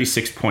hits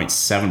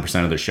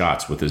 36.7% of their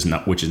shots, which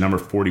is number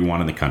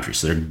 41 in the country.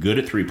 So they're good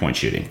at 3-point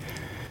shooting.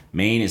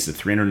 Maine is the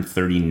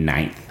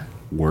 339th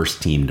worst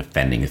team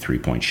defending a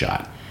 3-point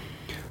shot.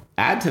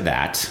 Add to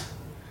that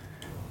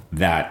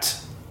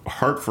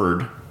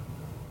Hartford,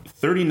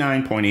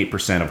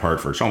 39.8% of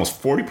Hartford's,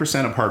 almost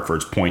 40% of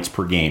Hartford's points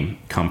per game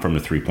come from the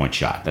 3-point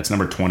shot. That's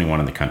number 21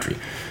 in the country.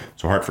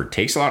 So Hartford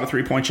takes a lot of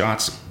 3-point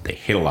shots. They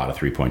hit a lot of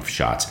 3-point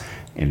shots.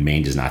 And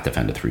Maine does not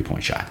defend a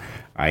 3-point shot,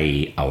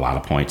 i.e. a lot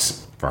of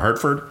points for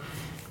Hartford.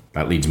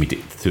 That leads me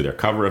to their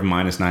cover of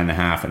minus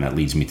 9.5, and that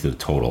leads me to the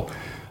total.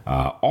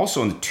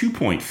 Also in the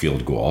 2-point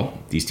field goal,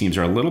 these teams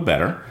are a little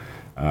better.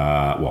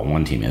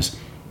 One team is.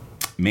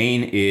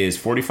 Maine is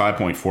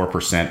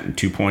 45.4% in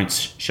 2-point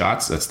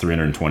shots. That's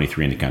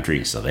 323 in the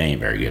country, so they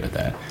ain't very good at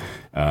that.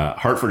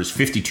 Hartford is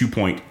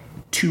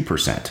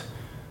 52.2%,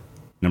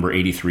 number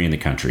 83 in the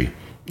country.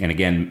 And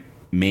again,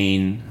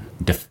 Maine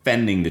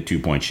defending the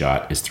 2-point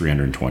shot is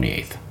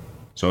 328th.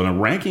 So in a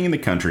ranking in the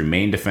country,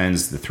 Maine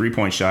defends the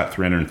 3-point shot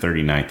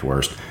 339th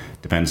worst,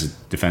 defends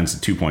the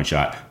 2-point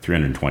shot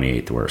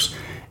 328th worst.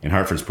 And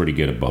Hartford's pretty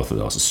good at both of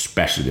those,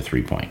 especially the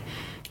 3-point.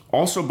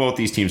 Also, both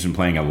these teams have been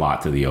playing a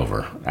lot to the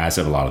over, as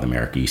have a lot of the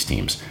America East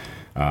teams.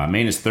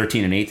 Maine is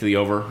 13-8 to the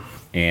over,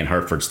 and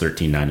Hartford's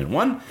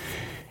 13-9-1.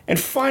 And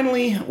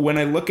finally, when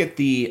I look at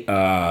the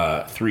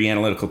 3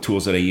 analytical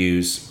tools that I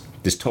use,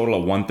 this total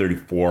of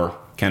 134,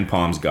 Ken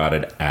Palm's got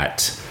it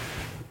at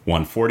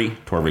 140,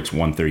 Torvik's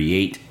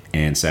 138,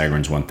 and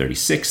Sagarin's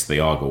 136. They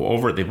all go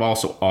over. They've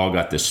also all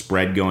got the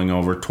spread going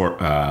over.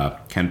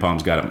 Ken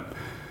Palm's got it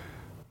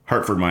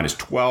Hartford minus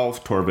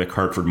 12, Torvik,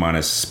 Hartford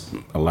minus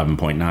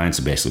 11.9,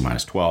 so basically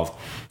minus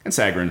 12, and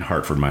Sagarin,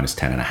 Hartford minus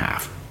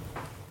 10.5.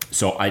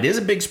 So it is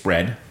a big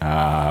spread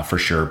for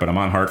sure, but I'm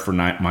on Hartford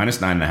minus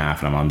 9.5,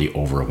 and I'm on the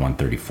over of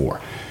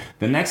 134.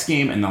 The next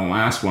game and the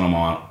last one I'm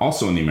on,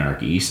 also in the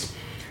America East,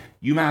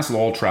 UMass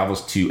Lowell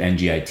travels to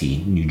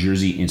NJIT, New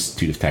Jersey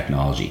Institute of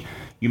Technology.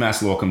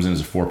 UMass Lowell comes in as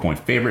a 4-point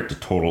favorite. The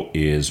total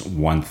is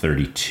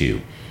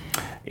 132.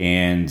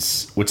 And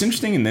what's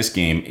interesting in this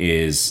game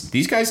is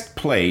these guys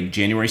played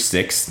January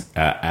 6th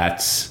at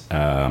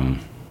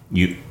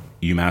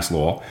UMass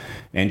Lowell.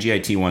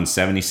 NJIT won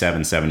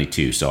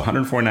 77-72, so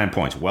 149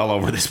 points, well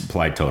over this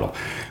implied total.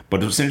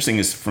 But what's interesting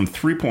is from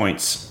 3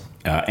 points,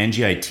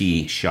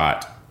 NJIT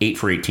shot 8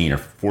 for 18, or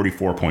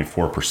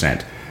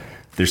 44.4%.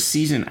 Their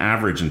season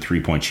average in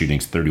 3-point shooting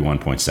is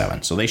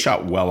 31.7, so they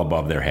shot well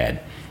above their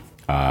head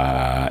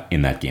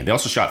in that game. They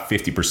also shot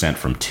 50%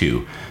 from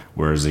 2,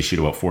 whereas they shoot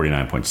about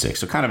 49.6,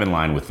 so kind of in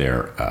line with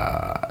their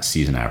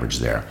season average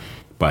there,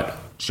 but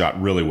shot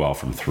really well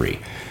from 3.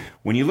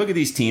 When you look at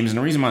these teams, and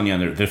the reason I'm on the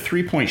under, their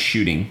 3-point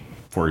shooting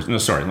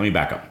let me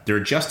back up. Their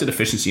adjusted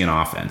efficiency in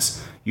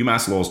offense,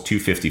 UMass Lowell's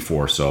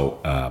 254,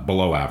 so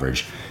below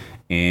average.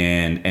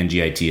 and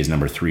NGIT is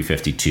number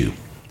 352.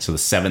 So the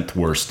 7th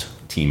worst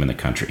team in the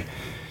country.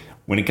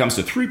 When it comes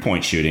to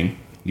three-point shooting,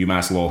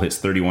 UMass Lowell hits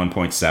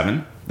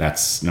 31.7.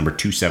 That's number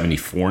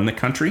 274 in the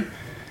country.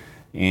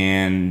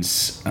 And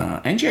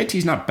NGIT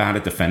is not bad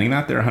at defending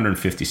that. They're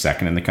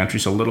 152nd in the country,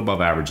 so a little above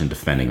average in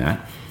defending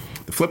that.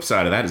 The flip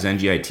side of that is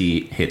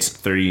NGIT hits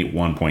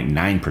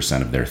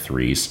 31.9% of their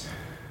threes,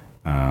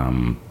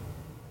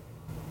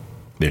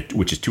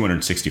 which is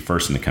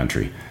 261st in the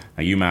country.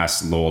 Now,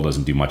 UMass Lowell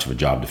doesn't do much of a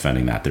job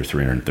defending that. They're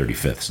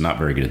 335th, so not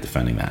very good at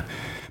defending that.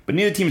 But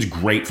neither team is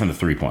great from the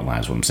three-point line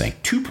is what I'm saying.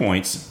 2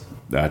 points,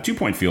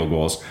 2-point field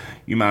goals.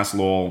 UMass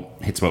Lowell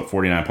hits about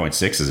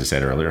 49.6, as I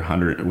said earlier,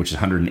 which is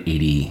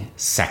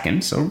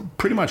 182nd, so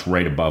pretty much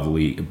right above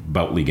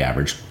about league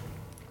average.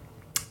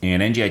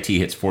 And NGIT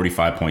hits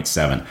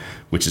 45.7,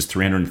 which is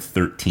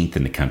 313th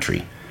in the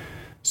country.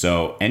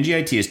 So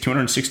NGIT is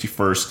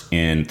 261st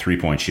in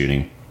three-point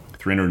shooting,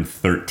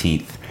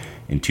 313th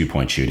in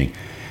two-point shooting.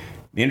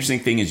 The interesting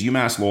thing is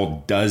UMass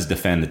Lowell does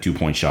defend the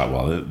two-point shot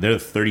well. They're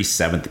the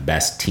 37th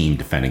best team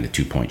defending the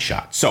two-point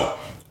shot. So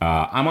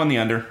I'm on the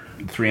under.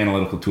 3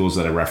 analytical tools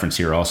that I reference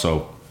here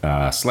also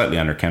slightly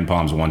under.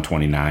 KenPom's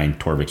 129,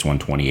 Torvik's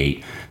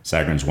 128,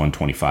 Sagarin's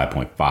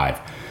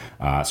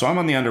 125.5. So I'm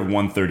on the under of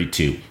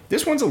 132.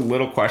 This one's a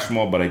little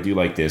questionable, but I do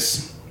like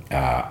this.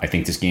 I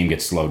think this game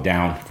gets slowed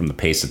down from the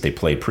pace that they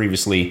played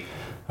previously.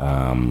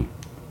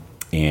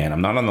 And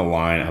I'm not on the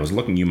line. I was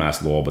looking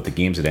UMass Lowell, but the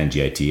game's at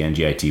NGIT.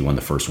 NGIT won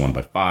the first one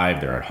by 5.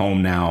 They're at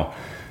home now.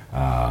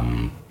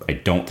 I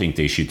don't think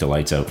they shoot the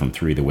lights out from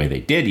 3 the way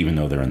they did, even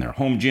though they're in their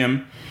home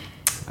gym.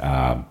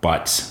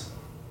 But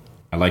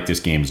I like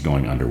this game is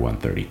going under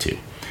 132.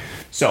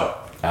 So,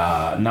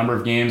 number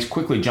of games.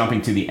 Quickly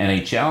jumping to the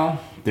NHL.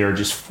 There are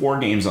just 4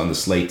 games on the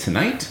slate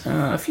tonight.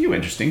 A few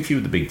interesting, few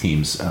of the big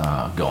teams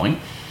going.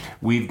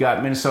 We've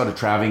got Minnesota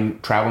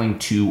traveling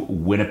to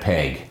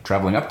Winnipeg,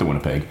 traveling up to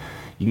Winnipeg.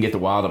 You can get the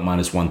Wild at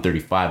minus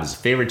 135 as a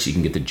favorite. You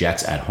can get the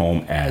Jets at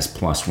home as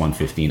plus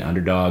 115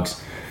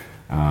 underdogs.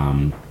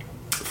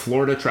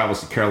 Florida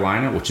travels to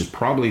Carolina, which is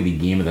probably the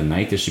game of the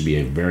night. This should be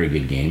a very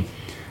good game.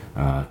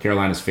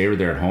 Carolina's favored.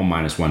 They're at home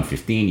minus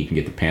 115. You can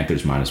get the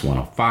Panthers minus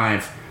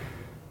 105.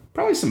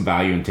 Probably some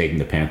value in taking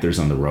the Panthers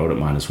on the road at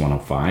minus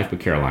 105, but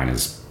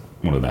Carolina's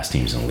one of the best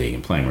teams in the league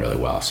and playing really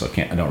well, so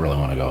I don't really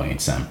want to go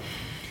against them.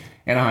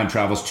 Anaheim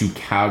travels to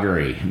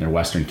Calgary in their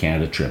Western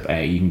Canada trip.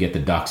 You can get the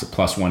Ducks at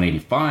plus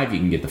 185. You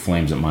can get the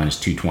Flames at minus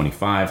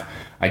 225.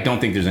 I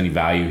don't think there's any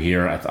value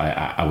here.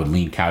 I would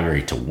lean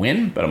Calgary to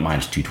win, but at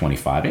minus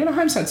 225.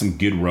 Anaheim's had some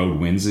good road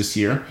wins this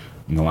year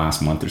in the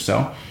last month or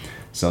so.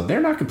 So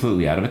they're not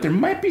completely out of it. There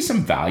might be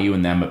some value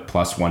in them at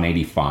plus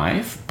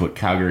 185, but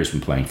Calgary's been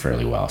playing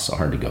fairly well, so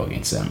hard to go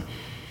against them.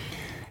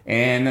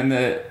 And then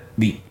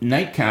the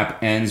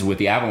nightcap ends with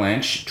the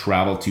Avalanche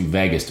travel to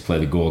Vegas to play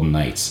the Golden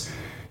Knights.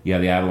 You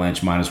have the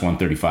Avalanche minus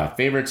 135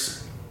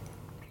 favorites.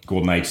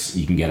 Golden Knights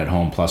you can get at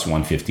home plus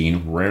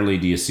 115. Rarely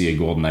do you see a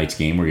Golden Knights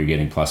game where you're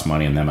getting plus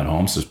money on them at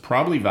home, so there's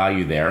probably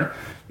value there.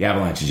 The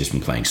Avalanche has just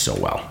been playing so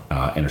well,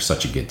 and are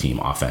such a good team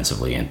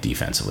offensively and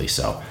defensively,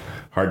 so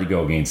hard to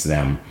go against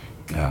them.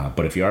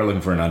 But if you are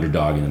looking for an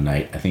underdog in the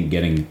night, I think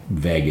getting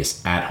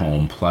Vegas at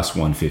home plus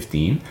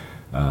 115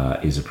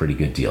 is a pretty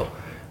good deal.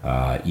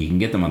 You can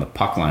get them on the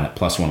puck line at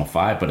plus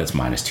 105, but it's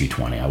minus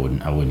 220.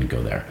 I wouldn't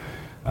go there.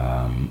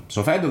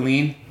 So if I had to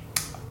lean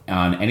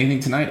on anything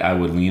tonight, I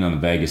would lean on the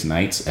Vegas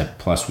Knights at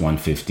plus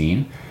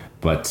 115,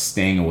 but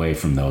staying away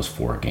from those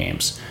 4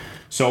 games.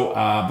 So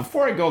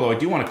before I go, though, I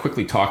do want to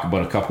quickly talk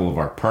about a couple of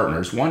our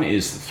partners. One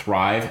is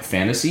Thrive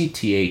Fantasy,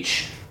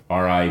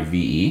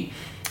 THRIVE.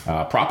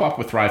 Prop up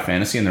with Thrive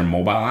Fantasy in their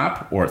mobile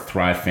app or at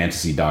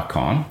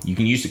thrivefantasy.com. You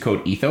can use the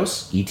code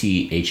ETHOS,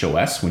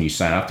 ETHOS, when you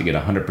sign up to get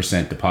a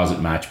 100% deposit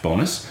match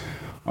bonus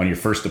on your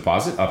first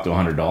deposit up to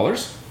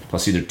 $100,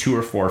 plus either 2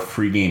 or 4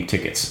 free game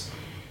tickets.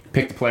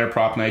 Pick the player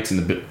props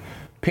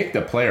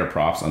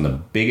on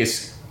the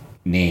biggest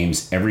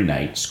names every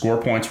night.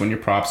 Score points when your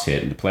props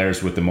hit, and the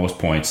players with the most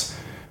points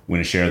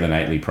win a share of the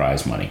nightly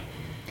prize money.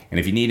 And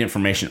if you need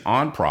information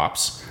on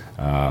props,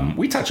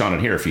 we touch on it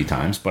here a few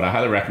times, but I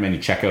highly recommend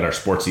you check out our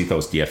Sports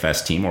Ethos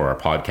DFS team or our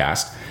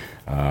podcast.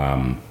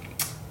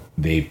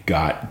 They've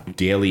got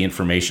daily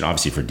information,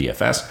 obviously, for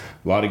DFS.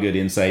 A lot of good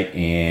insight.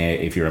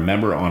 And if you're a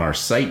member on our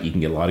site, you can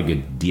get a lot of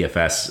good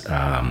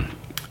DFS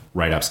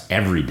write-ups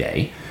every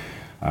day.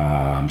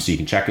 So you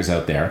can check us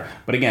out there.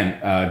 But again,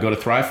 go to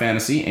Thrive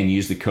Fantasy and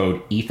use the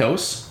code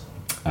ETHOS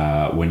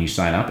when you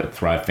sign up at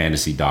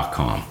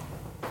thrivefantasy.com.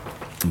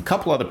 A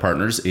couple other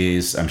partners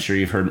is, I'm sure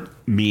you've heard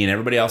me and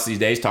everybody else these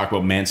days talk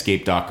about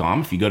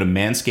manscaped.com. If you go to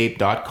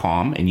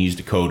manscaped.com and use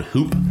the code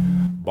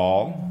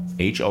HOOPBALL,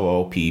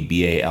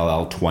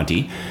 HOOPBALL 20,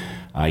 you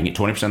can get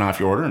 20%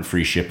 off your order and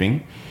free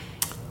shipping.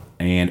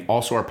 And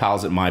also our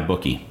pals at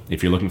MyBookie.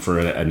 If you're looking for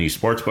a new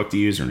sportsbook to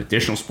use or an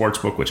additional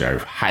sportsbook, which I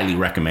highly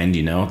recommend,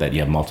 that you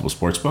have multiple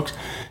sportsbooks,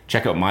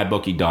 check out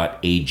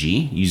mybookie.ag.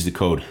 Use the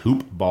code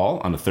HOOPBALL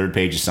on the third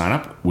page of sign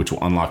up, which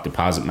will unlock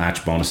deposit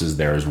match bonuses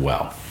there as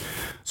well.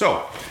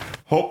 So,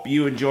 Hope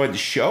you enjoyed the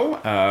show.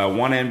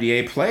 One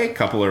NBA play, a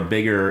couple are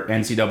bigger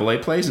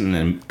NCAA plays, and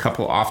then a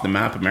couple off the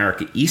map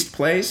America East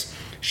plays.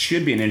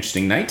 Should be an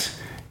interesting night,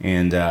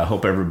 and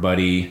hope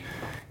everybody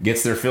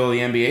gets their fill of the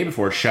NBA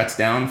before it shuts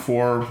down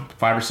for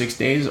 5 or 6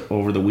 days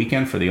over the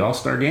weekend for the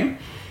All-Star game.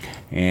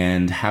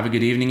 And have a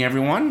good evening,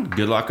 everyone.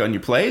 Good luck on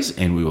your plays,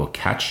 and we will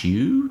catch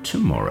you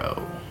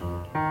tomorrow.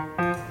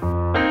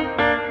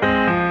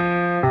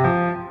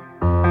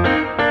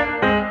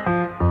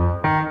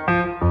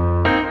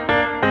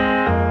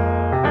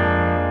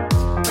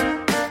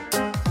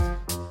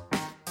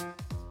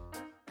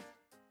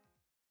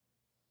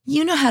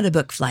 You know how to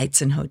book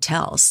flights and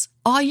hotels.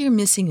 All you're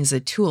missing is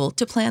a tool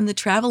to plan the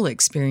travel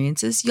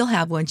experiences you'll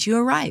have once you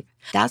arrive.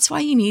 That's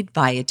why you need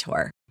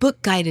Viator.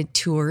 Book guided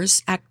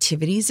tours,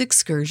 activities,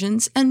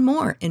 excursions, and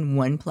more in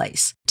one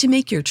place to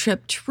make your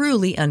trip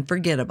truly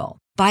unforgettable.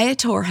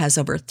 Viator has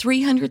over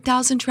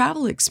 300,000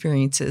 travel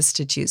experiences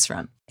to choose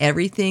from.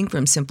 Everything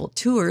from simple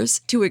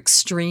tours to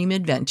extreme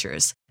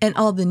adventures and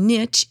all the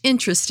niche,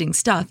 interesting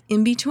stuff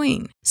in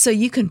between. So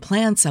you can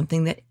plan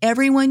something that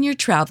everyone you're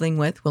traveling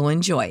with will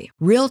enjoy.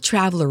 Real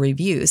traveler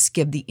reviews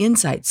give the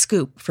inside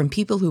scoop from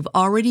people who've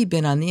already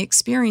been on the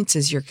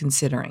experiences you're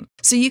considering.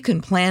 So you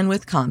can plan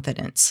with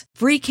confidence.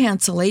 Free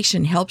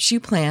cancellation helps you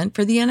plan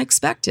for the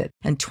unexpected.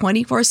 And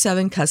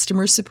 24/7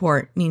 customer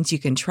support means you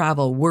can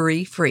travel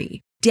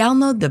worry-free.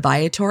 Download the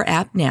Viator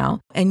app now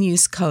and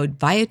use code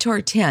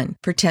Viator10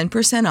 for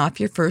 10% off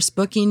your first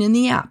booking in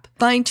the app.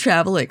 Find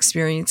travel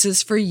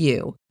experiences for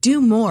you.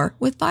 Do more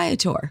with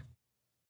Viator.